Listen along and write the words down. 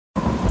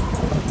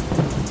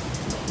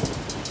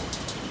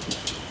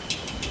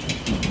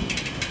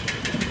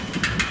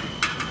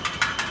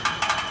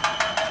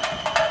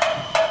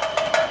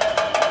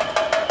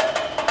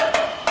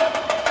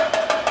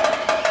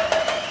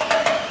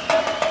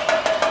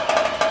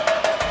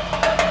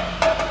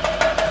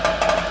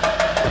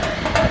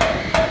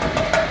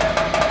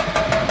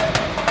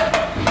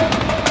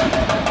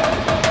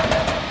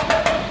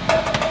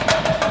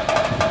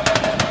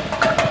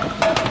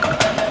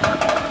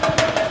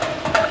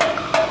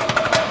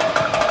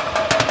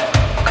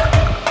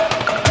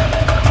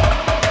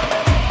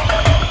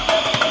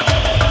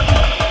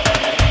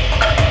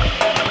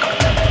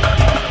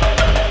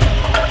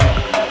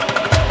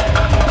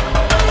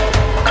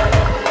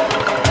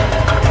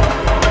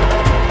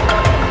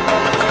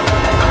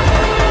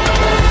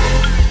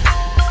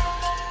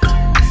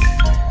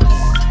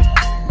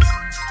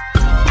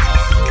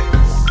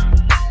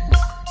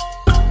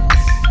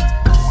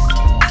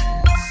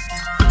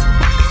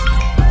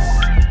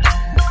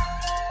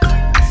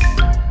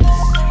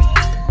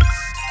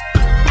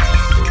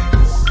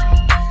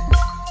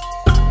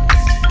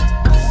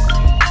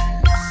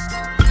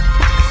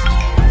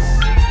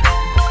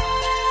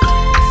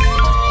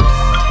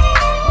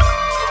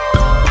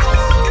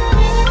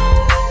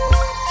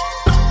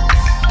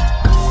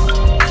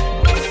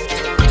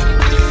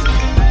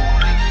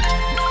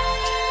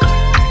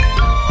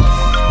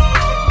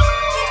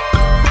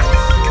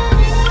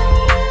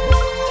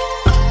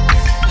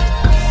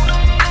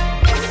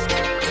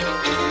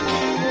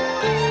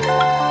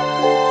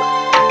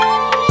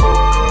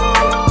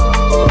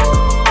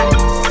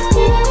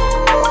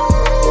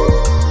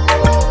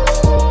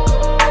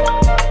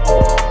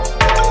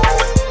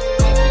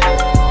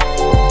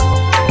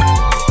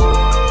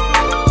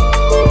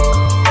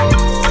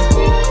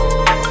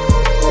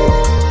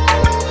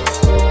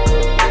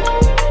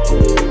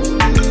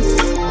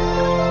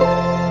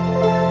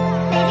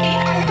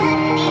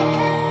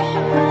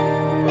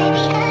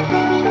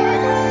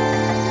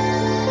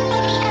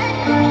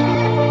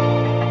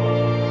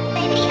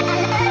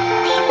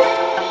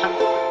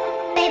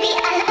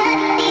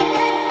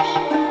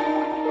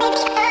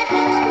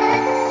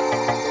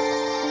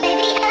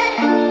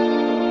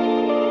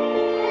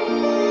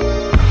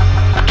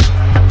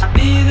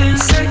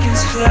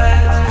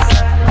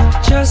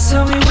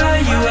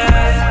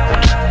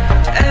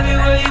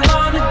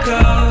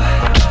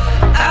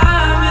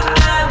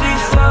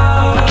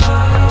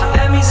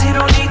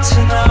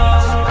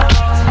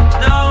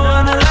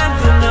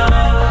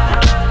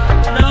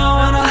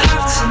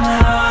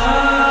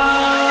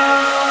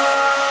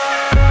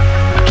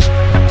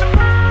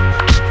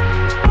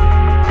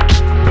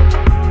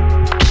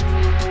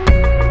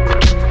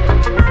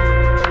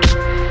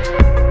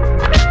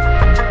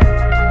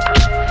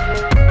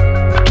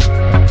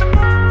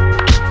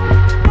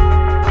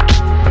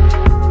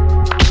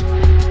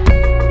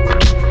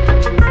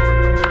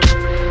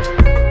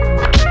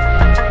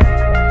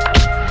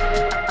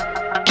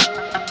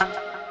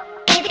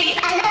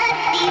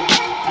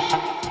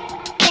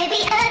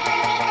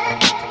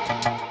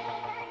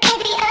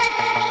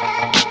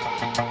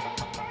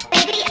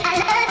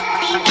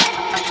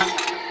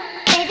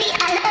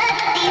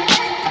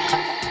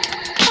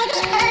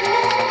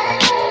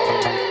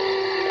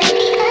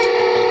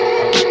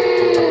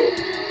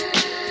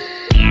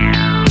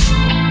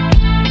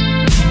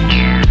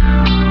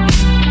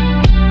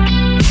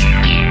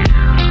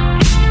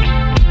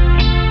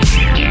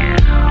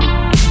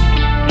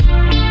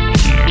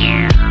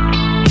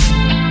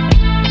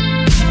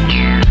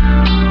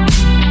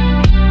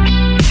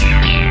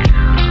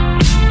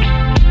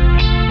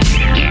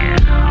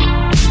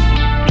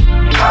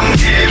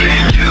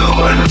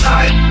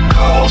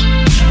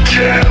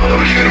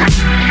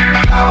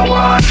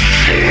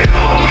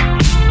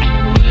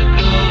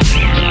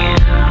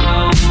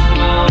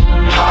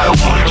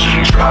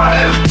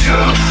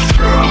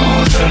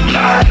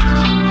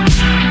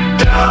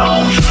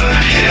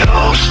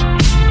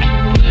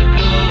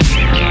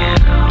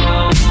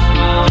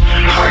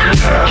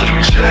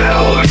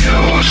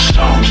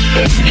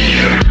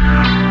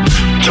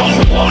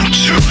want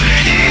to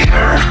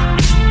hear.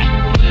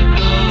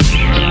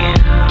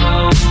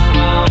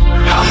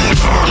 I'm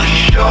gonna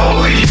show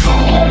you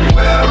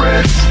where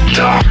it's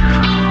dark,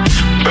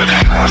 but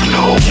have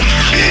no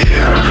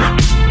fear.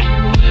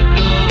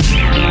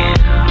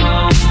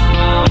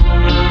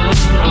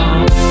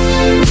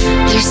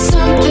 There's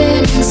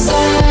something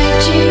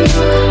inside you.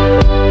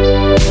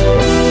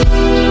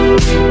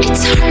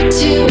 It's hard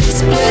to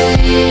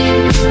explain.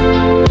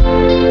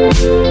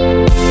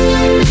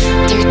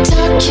 They're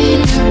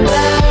talking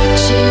about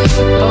you,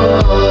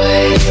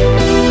 boy,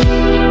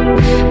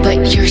 but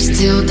you're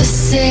still the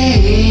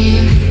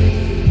same.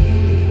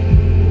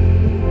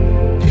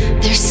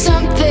 There's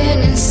something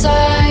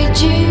inside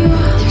you.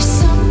 There's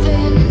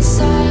something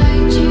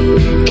inside you.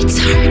 It's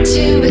hard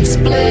to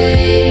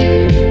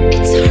explain.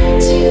 It's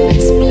hard to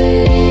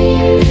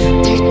explain.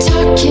 They're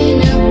talking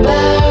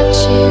about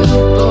you,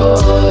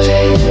 boy,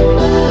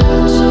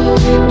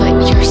 but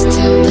you're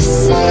still the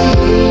same.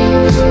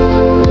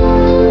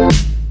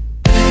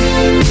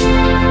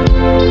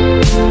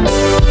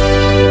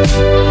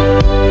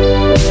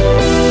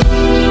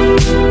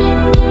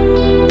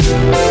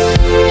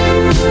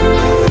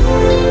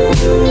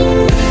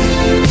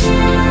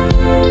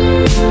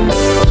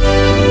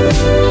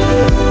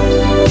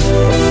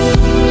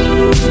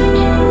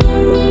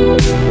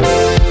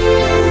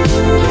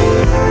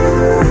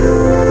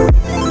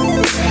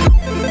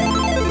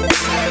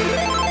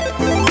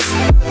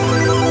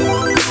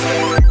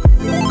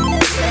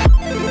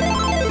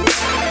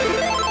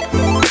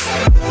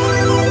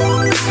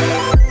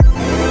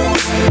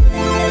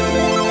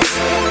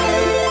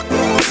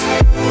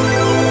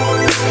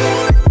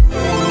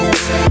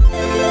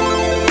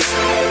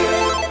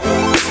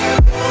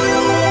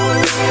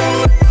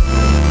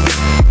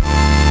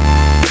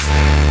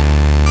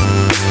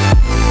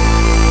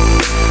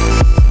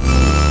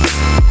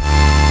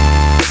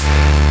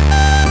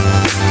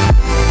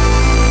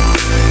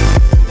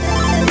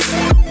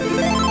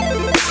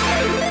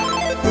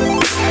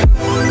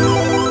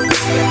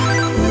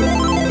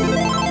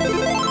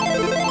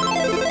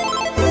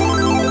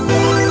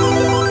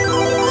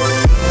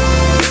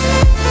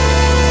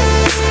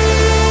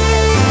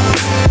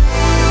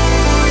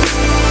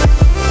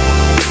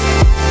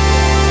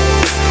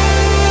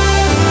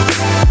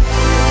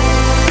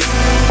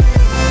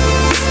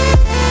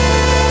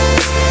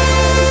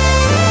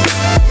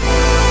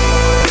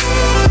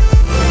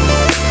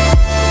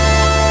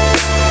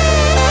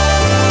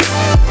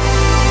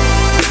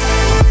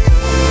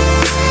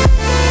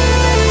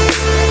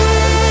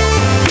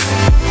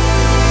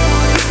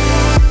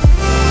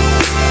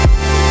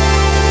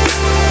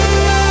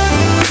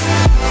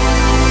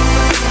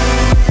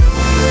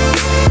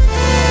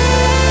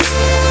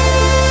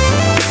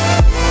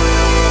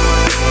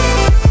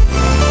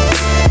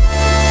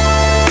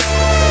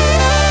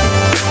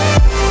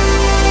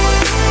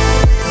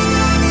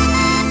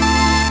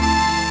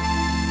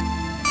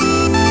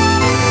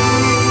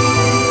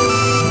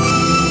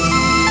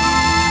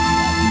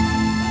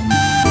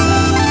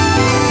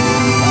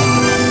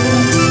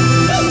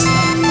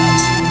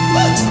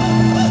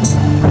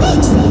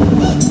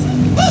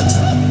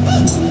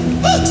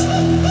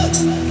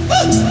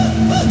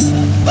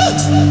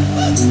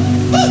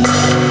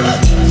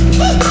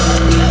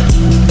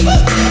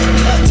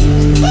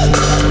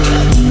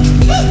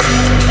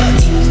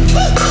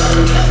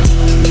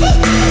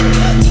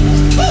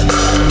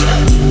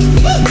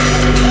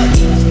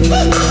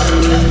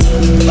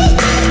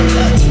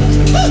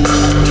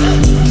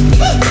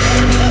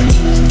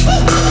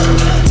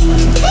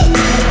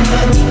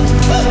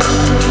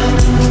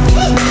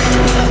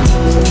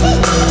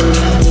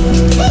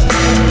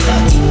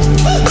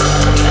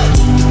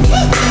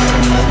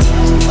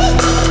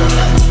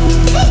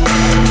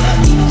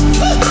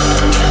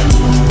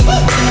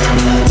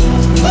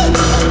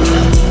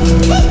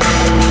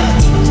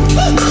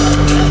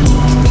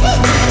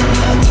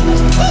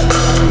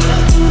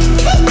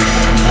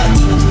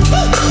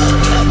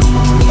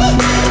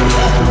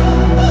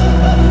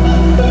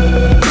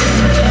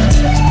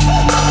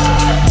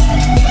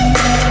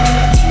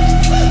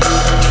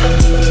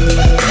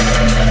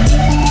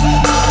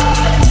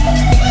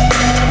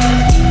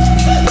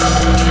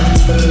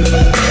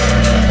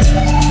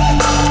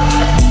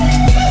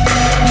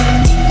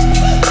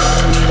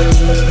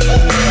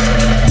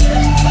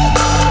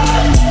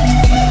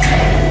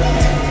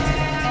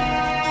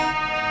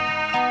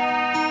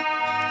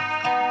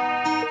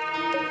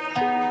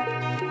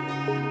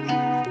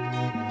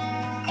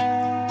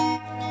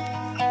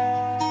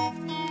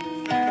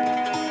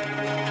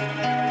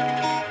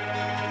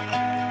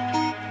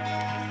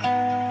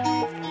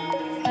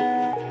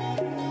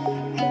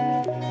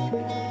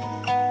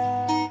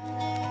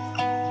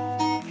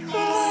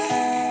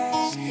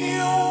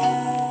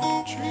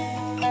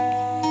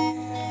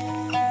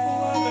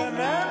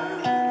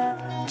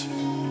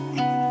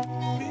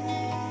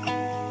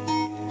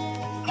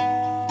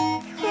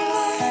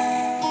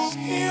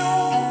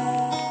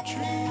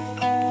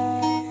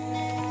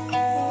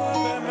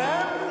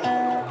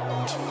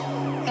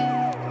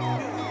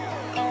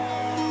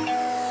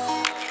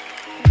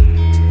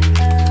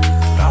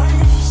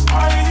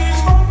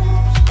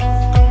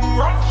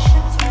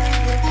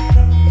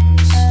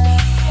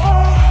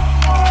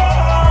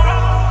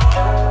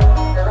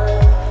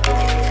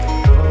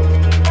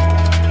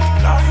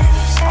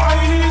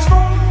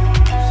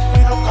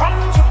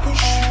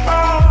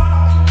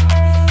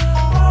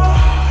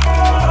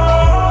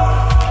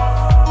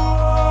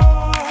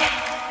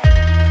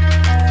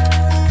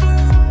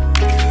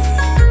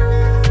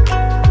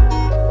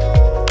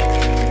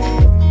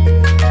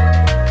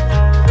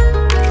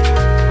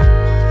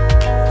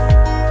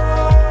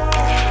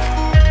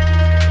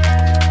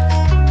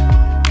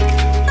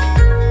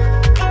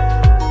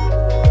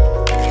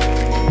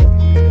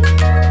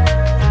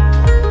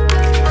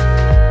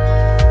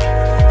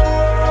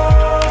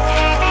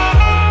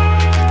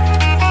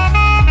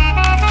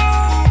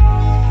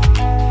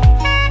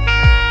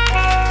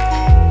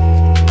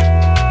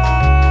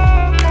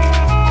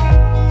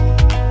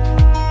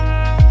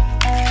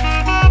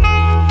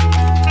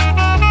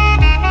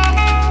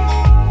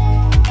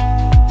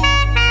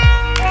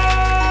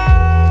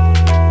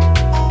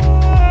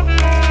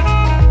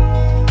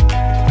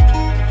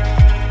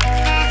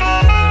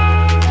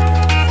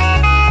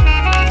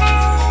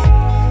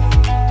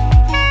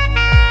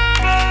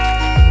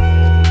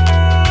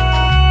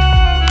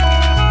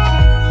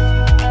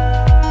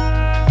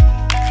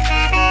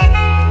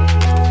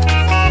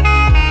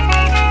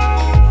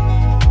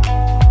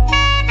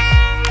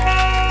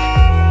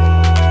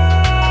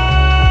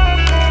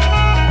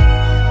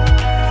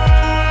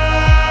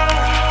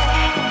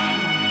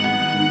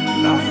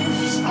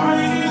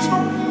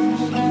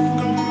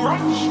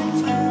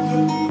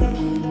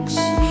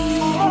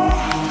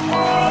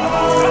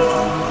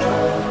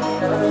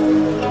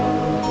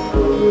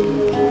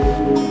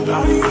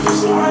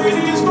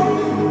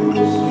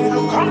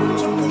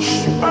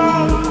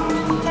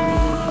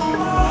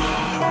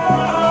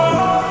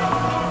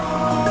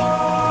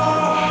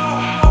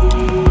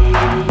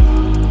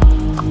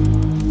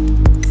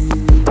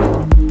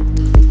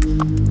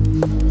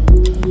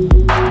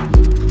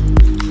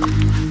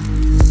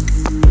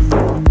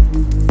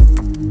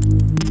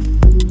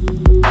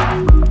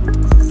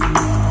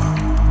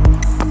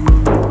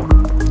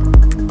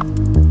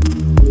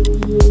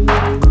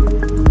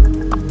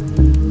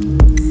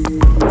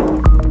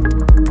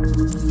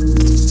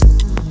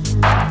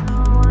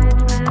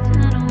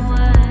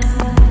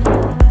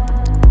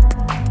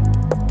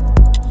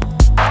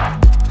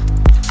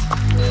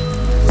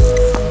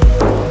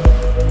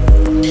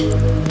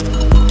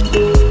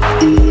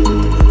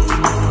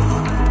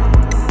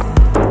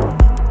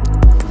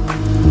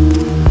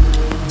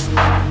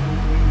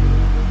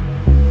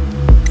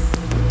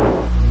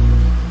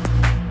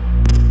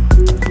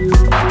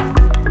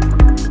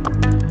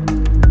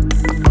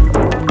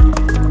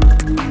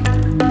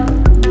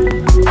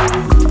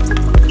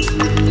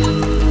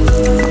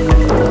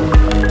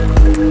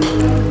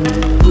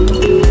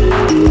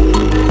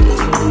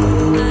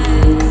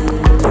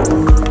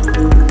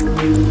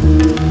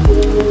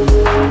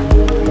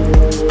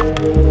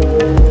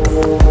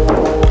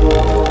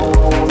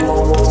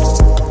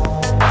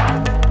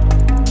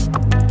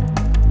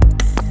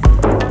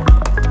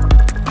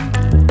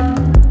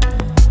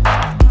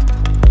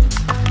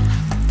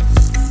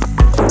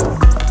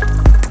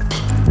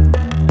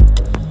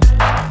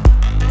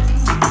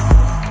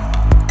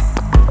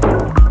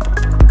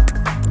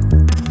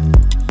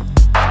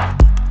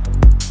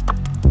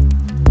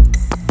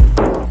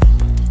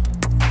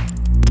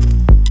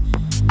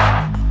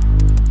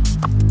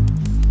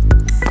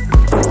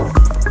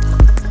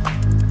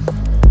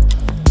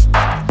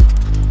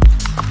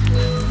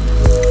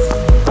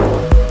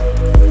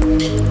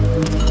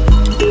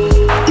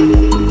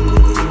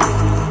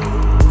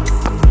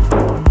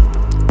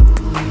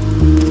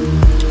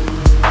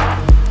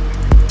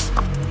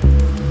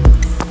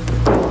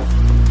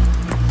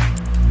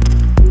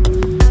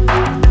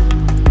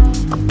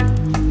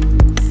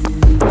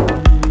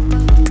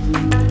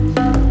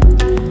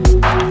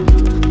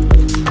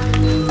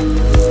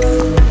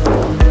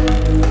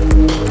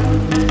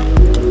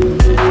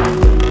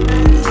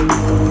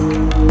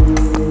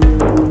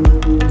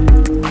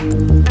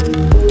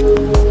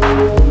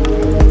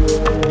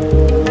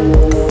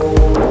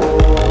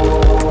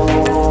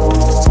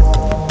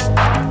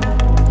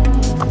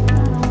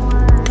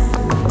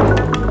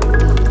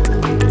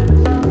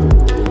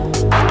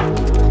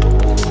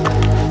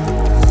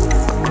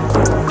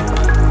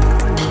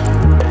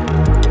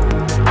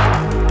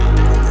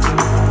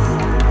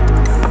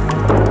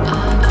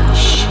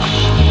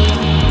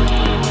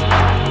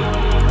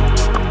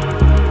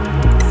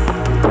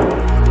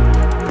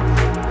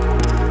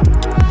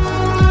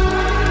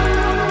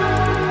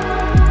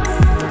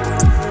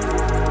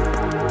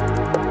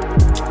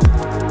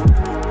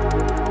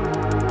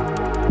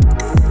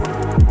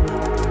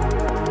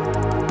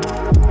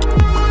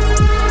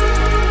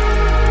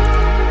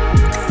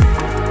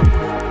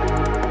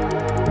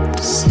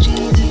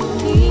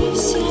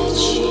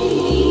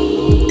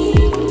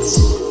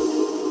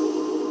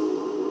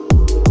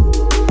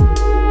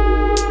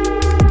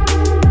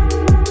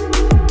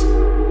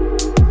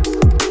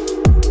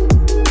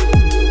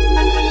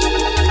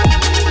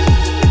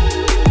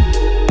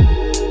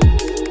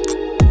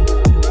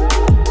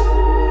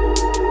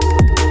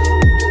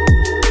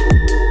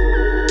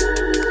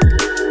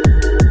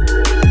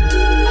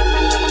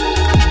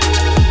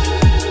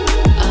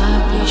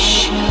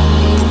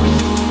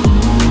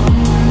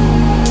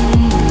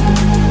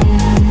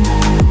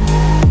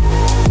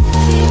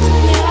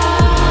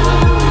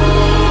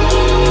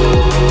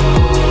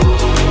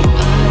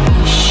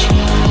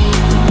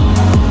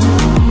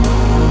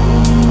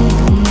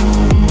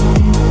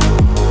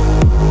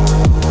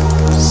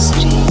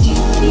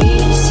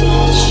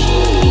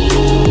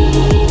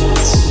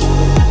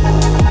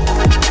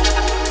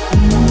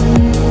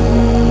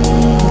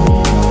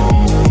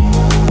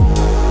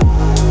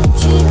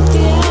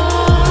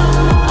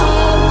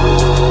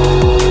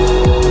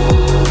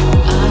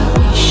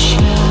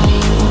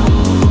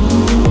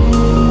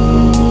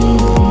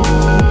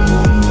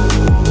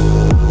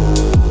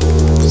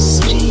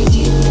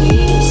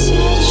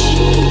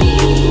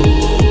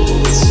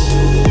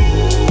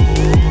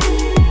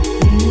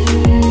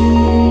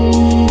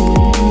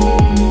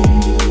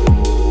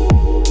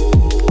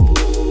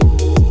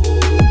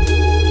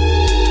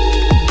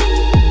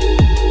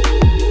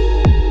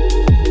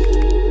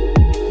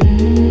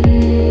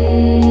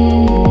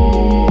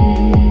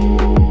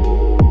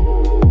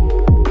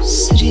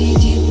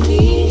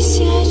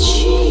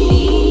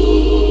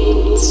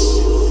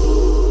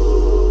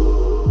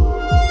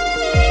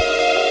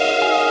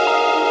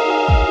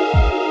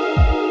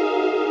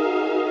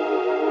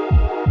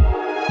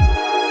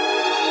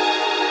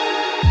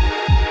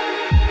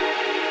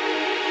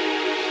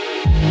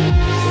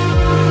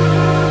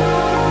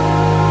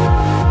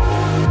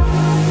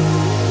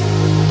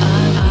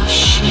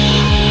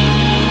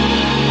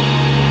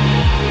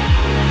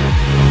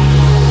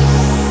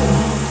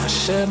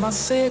 share my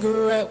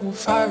cigarette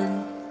with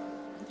her.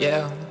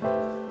 Yeah,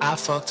 I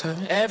fucked her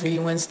every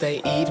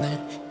Wednesday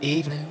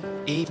evening.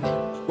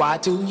 Why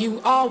do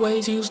you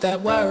always use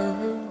that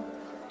word?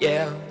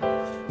 Yeah,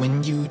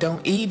 when you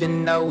don't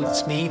even know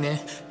its meaning.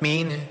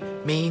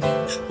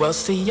 Well,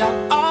 see,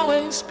 I'll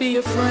always be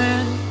a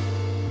friend.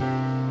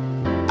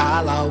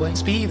 I'll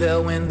always be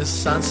there when the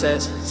sun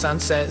sets.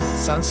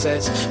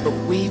 But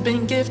we've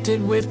been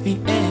gifted with the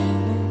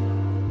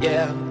end.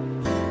 Yeah,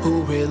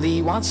 who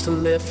really wants to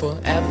live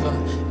forever,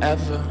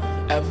 ever?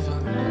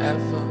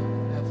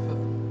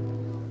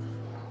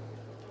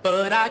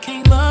 But I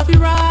can't love you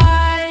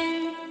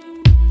right.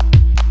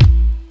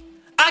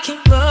 I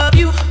can't love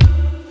you.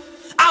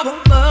 I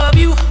won't love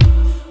you.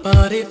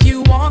 But if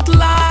you want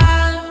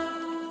lies,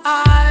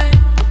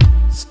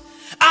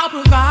 I'll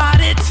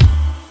provide it.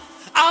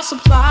 I'll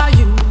supply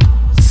you.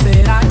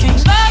 Said I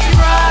can't love you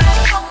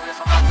right.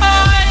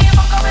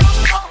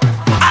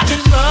 I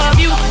can't love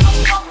you.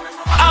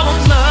 I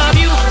won't love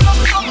you.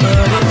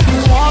 But if you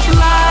want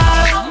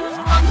lies,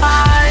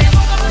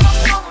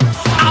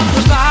 I'll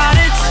provide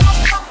it.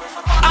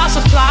 I'll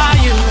supply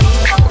you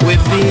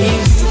with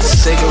these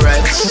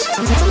cigarettes.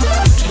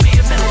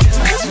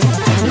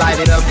 Light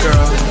it up,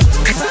 girl.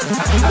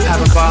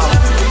 Have a ball.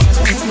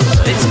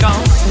 It's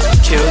gone.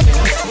 Kill.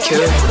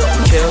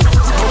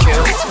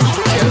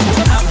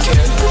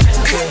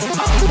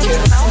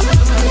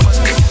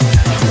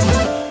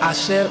 I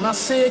shared my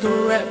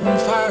cigarette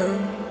with her.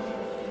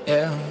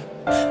 Yeah,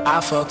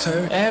 I fucked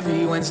her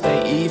every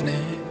Wednesday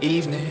evening.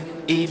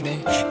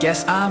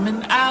 Guess I'm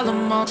an owl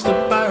amongst the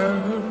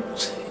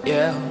birds.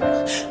 Yeah,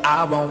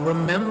 I won't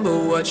remember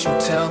what you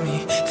tell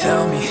me. Girl,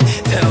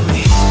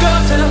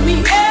 tell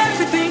me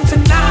everything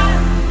tonight.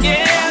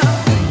 Yeah,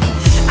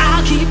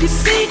 I'll keep your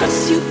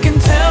secrets. You can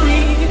tell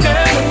me,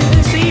 girl,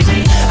 it's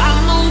easy.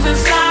 I'm moving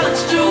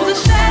silence through the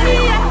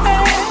shade.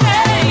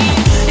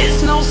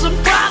 It's no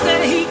surprise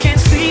that he can't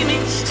see me.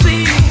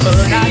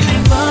 But I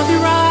can't love you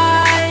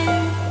right.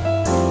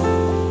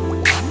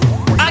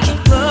 I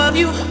can't love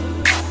you.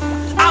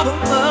 I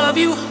won't love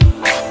you.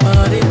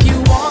 But if you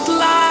want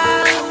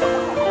lies,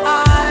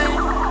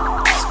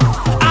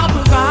 I'll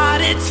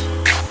provide it.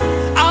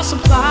 I'll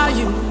supply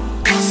you.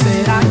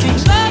 Said I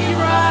can't love you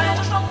right.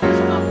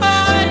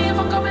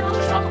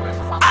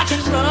 I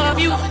can't love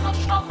you.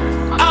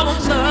 I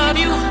won't love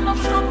you.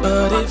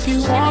 But if you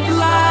want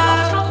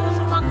lies,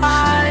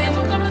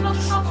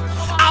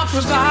 I'll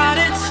provide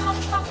it.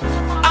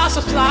 I'll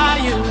supply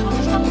you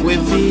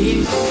with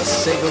these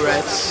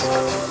cigarettes.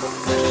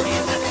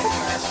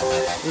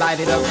 Light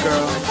it up,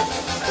 girl.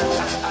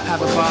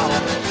 Have a ball.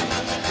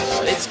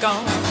 It's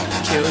gone.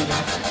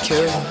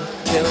 Kill.